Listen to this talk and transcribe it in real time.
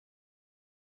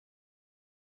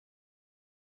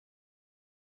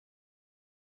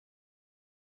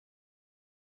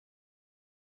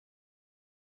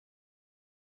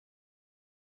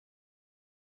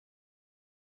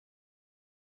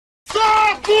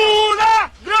Soco na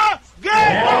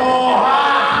Gangrena!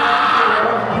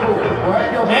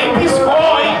 Nem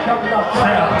piscou, hein?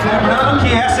 Lembrando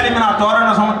que essa eliminatória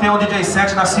nós vamos ter o DJ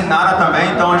set da Sinara também,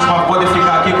 então a gente vai poder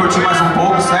ficar aqui e curtir mais um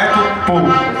pouco, certo? Pô,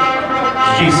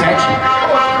 DJ set?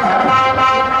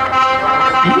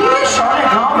 Ih, só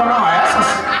legal, não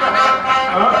essas?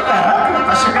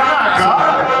 Tá chegando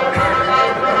agora.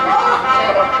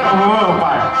 Ô,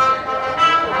 pai.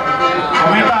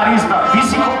 Comentarista,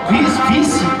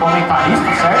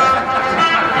 vice-comentarista, certo?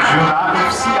 Jurado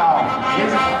oficial,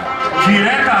 beleza?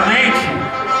 Diretamente,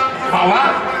 Mauá?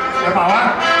 É Mauá?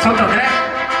 Santo André?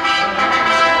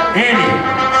 Ele.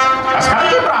 As caras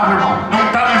de bravo, irmão. Não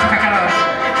tá mais com a cara.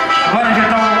 Agora já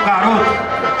tá um garoto.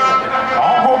 Ó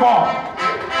o gogó.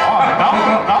 Ó, dá um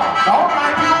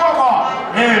naipe no gogó.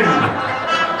 Ele.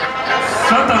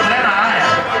 Santo André na área.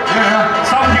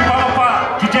 Salve de palma pra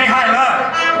DJ Raylan.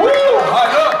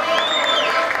 Raylan!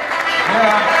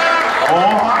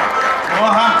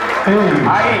 Porra!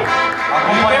 Aí,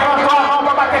 ele levantou a mão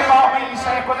pra bater palma, hein? Isso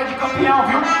aí é coisa de campeão,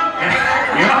 viu?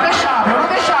 Eu não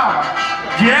deixava.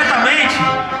 Diretamente,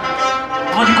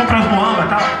 onde compra as muambas,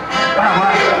 tá?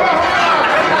 Paraguai.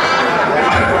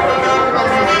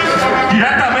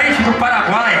 Diretamente do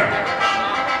Paraguai.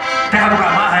 Terra do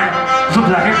Gamarra, é?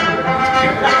 Zubizarreta.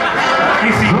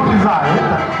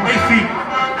 Enfim.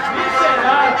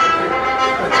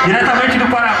 Diretamente do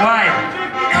Paraguai.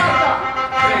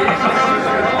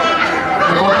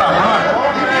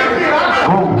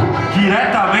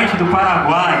 Diretamente do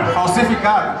Paraguai.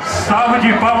 Falsificado. Salve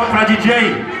de palmas pra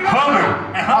DJ Hammer.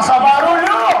 Nossa, barulho!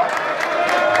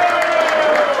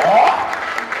 Ó!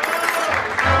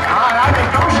 Caralho,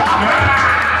 então já!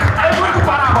 É muito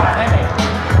Paraguai, né, velho?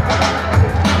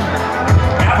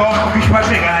 É agora que o bicho vai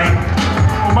pegar, hein?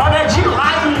 O mano é de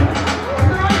lá, hein?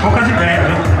 Poucas ideias,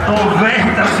 hein?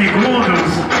 90 segundos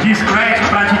de scratch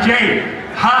pra DJ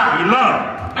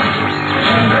Raylan.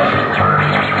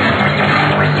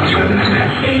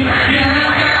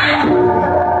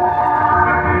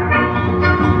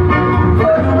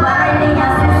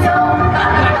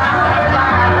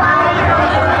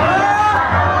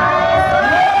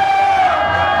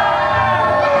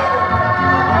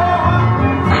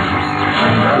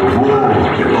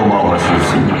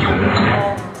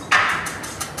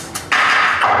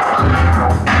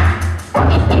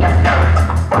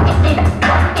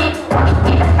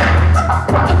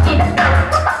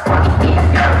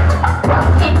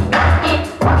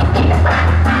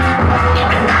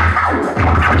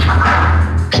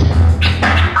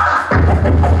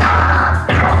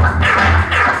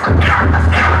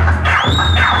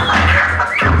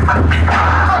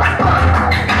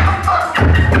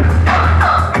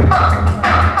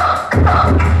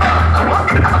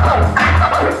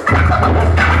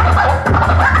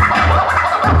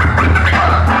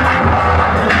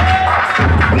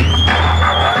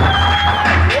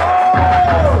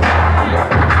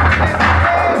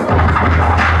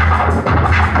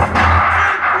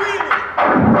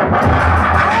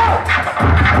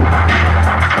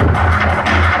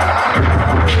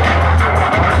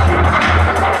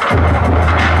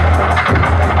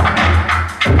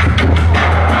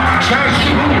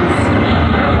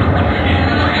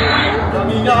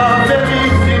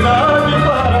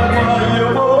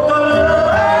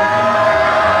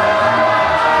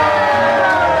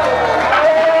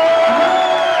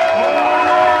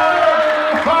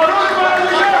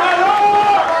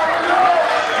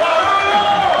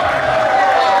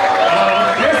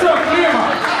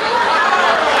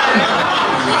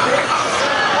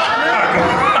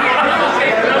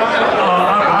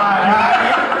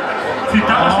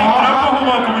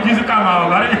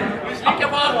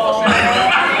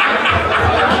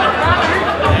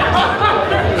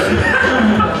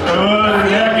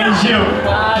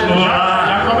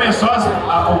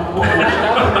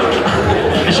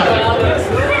 Deixa aqui.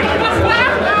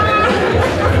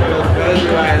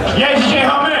 E aí, DJ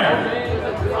Hammer?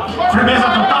 Firmeza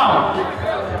total?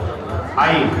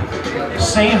 Aí,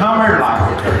 sem Hammer lá.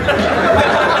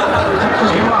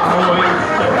 Chega amor, hein?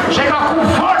 Chega com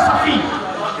força, filho.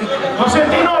 Você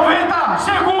tem 90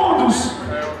 segundos.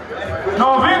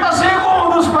 90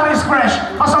 segundos para Scratch.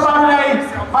 Faça barulho aí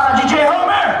para DJ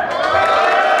Hammer.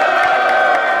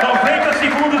 90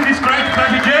 segundos de Scratch para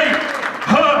DJ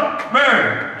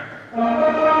Hammer.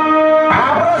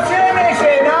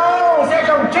 Aproximem-se, não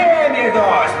sejam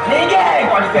tímidos. Ninguém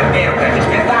pode perder o grande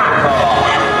espetáculo.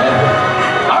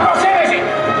 Aproximem-se.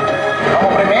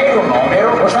 Como primeiro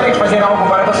número, gostaria de fazer algo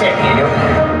para você, filho.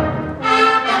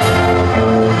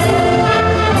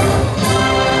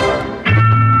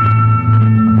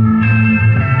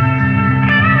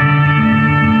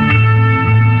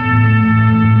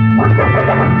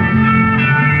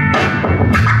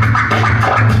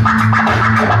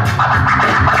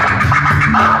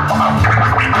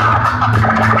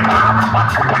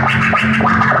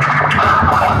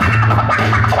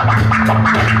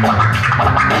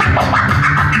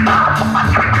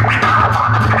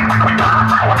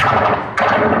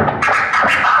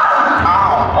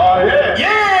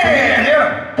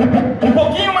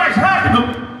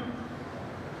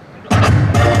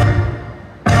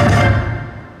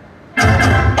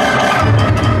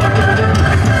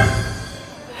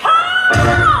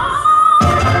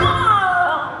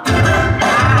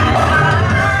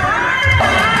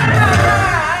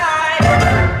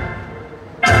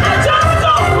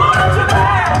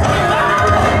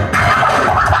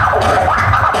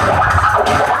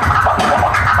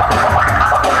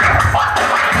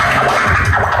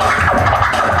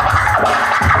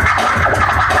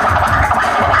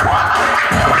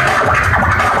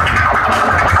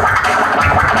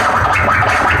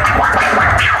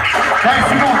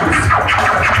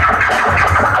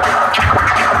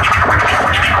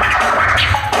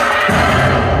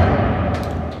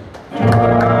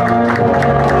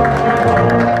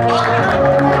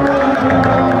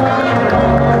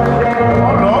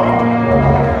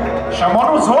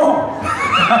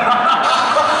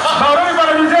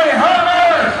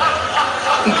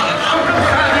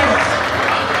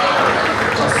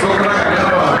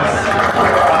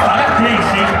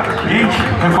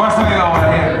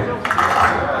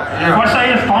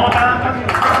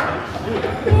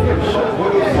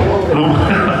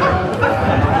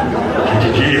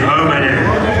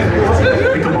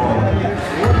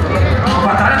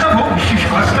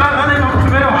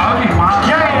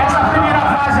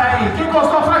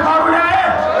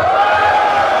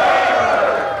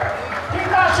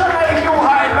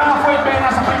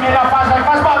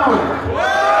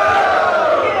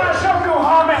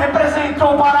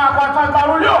 do Paraguai faz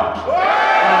barulho!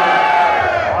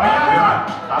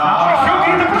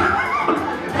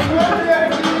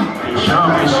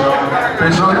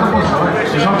 Fechou.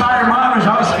 Vocês já tá armando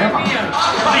já o esquema.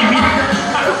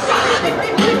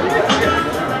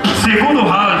 Segundo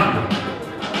round.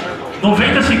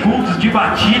 90 segundos de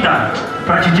batida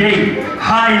para DJ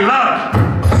Raylan.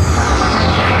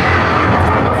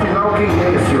 Afinal, quem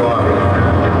é esse homem?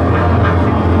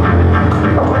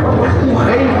 O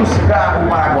rei do cigarro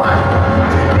paraguaio.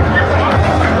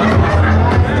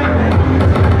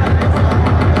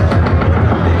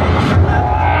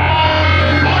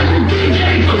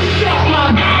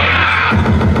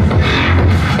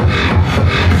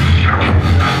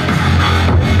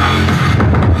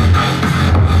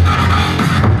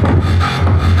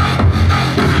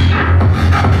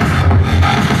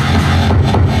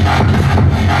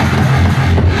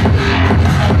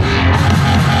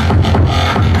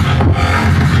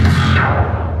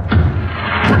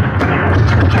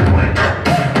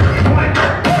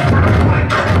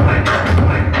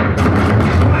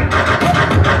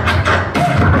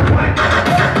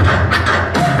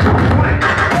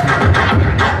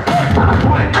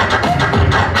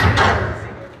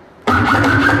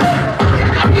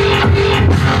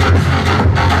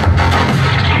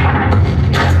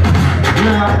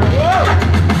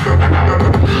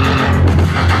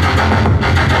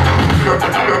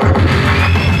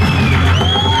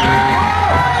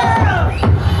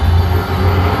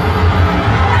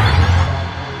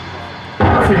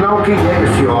 Afinal, quem é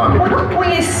esse homem?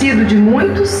 Conhecido de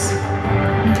muitos,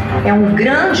 é um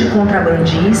grande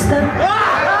contrabandista,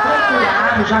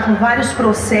 procurado já com vários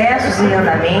processos em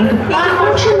andamento e que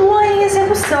continua em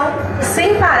execução,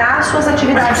 sem parar suas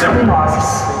atividades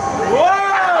criminosas.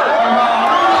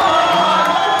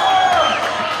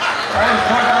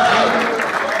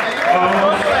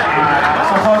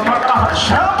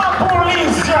 Chama a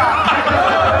polícia!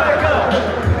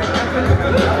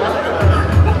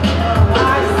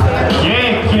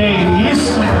 Que é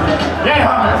isso? E aí,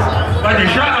 Ramos? Vai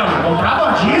deixar, não?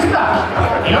 Contrabandista?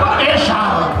 Eu não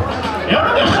deixava.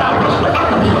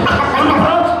 Tudo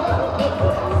pronto?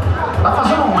 Tá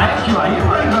fazendo um equio aí,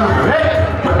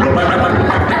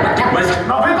 mas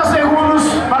 90 segundos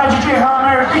para DJ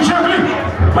Hammer e Jungle.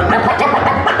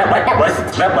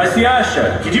 Mas se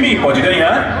acha que de mim pode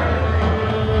ganhar?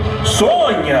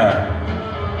 Sonha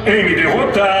em me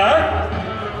derrotar?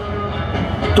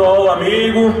 Tolo,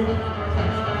 amigo.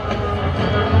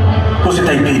 Você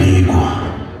tá em perigo.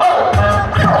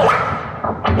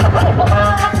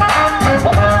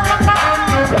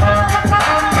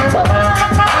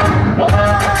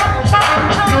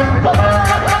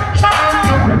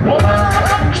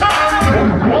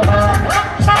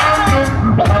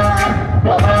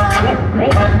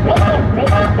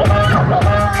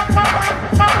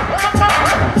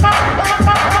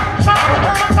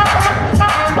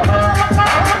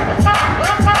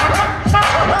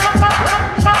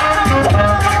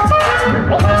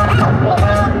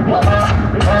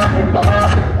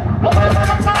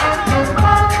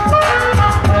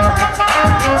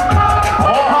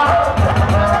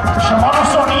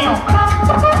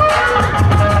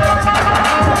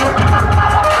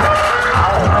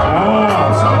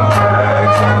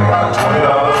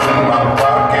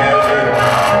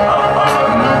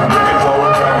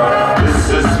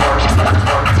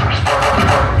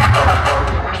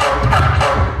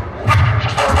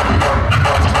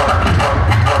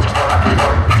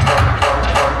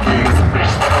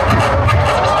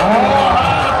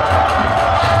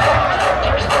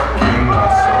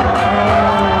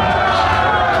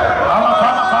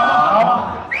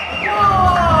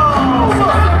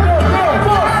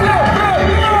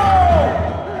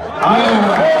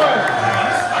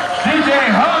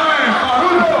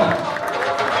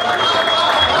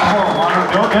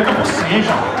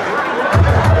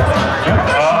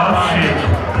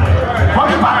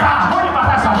 Vamos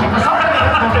empatar essa gente, só pra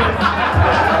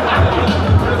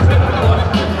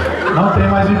não tem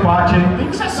mais empate, hein? Tem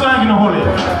que ser sangue no rolê. O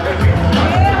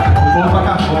povo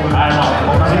tacar fogo. Ah, irmão,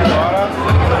 vamos fazer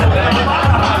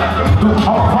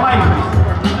vamos aí.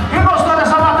 Quem gostou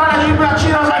dessa batalha de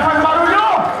platinas aí, faz barulho!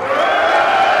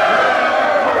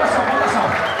 Votação.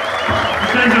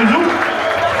 3, 2, 1.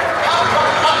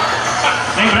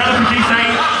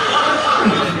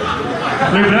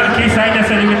 Lembrando que quem sair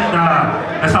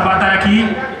dessa batalha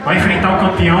aqui vai enfrentar o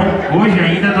campeão hoje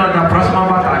ainda da próxima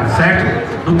batalha, certo?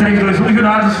 No 3, 2, 1,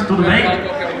 jurados, tudo bem?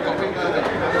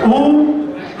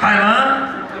 1,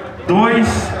 Raylan,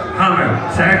 2, Hammer,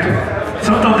 certo?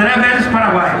 Santo André versus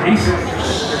Paraguai, é isso?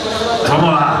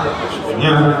 Vamos lá.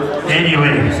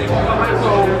 Anyway.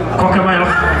 Qual que é o maior?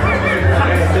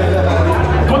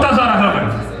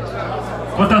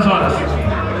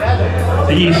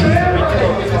 Isso.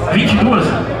 22? 22,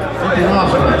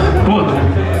 Todo?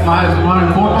 mas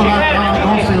no ponto lá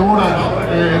não segura,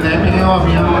 deve ter o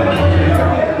avião aqui.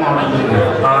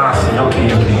 Ah, sim, ok.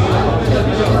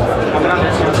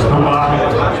 Vamos lá.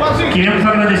 Queremos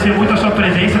agradecer muito a sua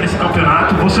presença nesse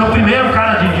campeonato. Você é o primeiro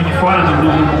cara de fora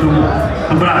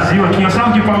do Brasil aqui. Uma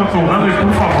salva de palmas pro Ramos,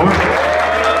 por favor.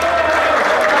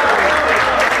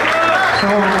 Só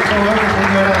eu que tenho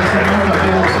que agradecer muito a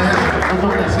vocês. Eu estou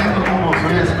crescendo com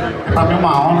vocês. É para mim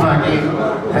uma honra aqui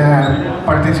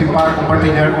participar,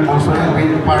 compartilhar com vocês aqui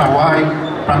no Paraguai.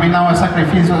 Para mim não é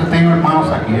sacrifício, eu tenho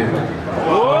irmãos aqui. Muito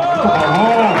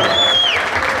bom.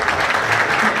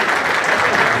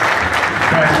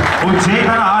 O Jay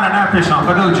tá na hora, né, Peixão?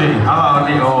 Cadê o Jay? Olha lá,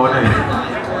 olha aí.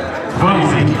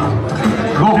 Vamos,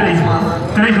 Gol.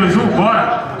 3, 2, 1,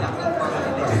 bora.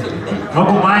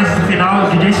 Logo mais no final,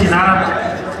 DJ Sinara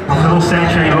fazer um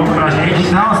set aí logo pra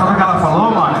gente. Não, sabe o que ela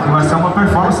falou, mano? Que vai ser uma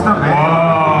performance também.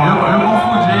 Eu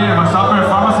confundi, vai ser uma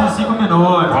performance de 5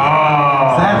 minutos.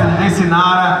 Certo? DJ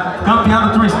Sinara, campeão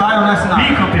do freestyle, né, Sinara?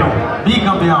 Bicampeão.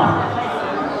 Bicampeão.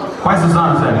 Quais os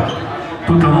anos, velho?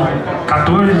 Puta,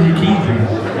 14 e 15.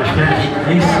 Acho que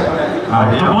é isso.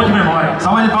 Tô bom de memória.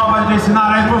 Salva de palmas pra DJ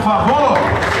Sinara aí, por favor.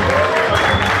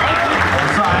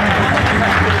 Isso aí.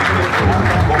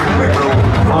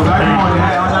 Lugar de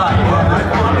mulher, onde ela quer, né?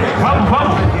 Vamos.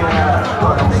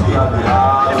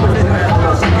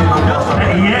 É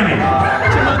IM.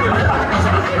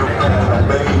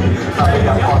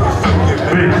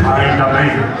 Ainda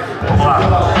bem. Vamos lá.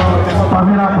 Pra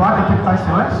virar a placa tem que estar em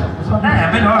silêncio?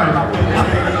 É melhor.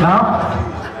 Não?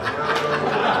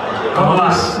 Vamos lá.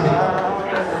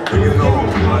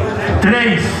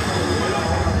 3.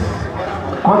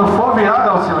 Quando for virar,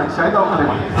 dá o silêncio, aí dá o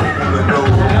clima.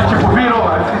 Tipo, virou,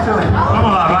 aí fica silêncio.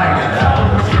 Vamos lá, vai.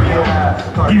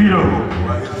 E virou.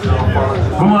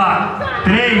 Vamos lá.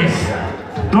 3,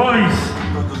 2,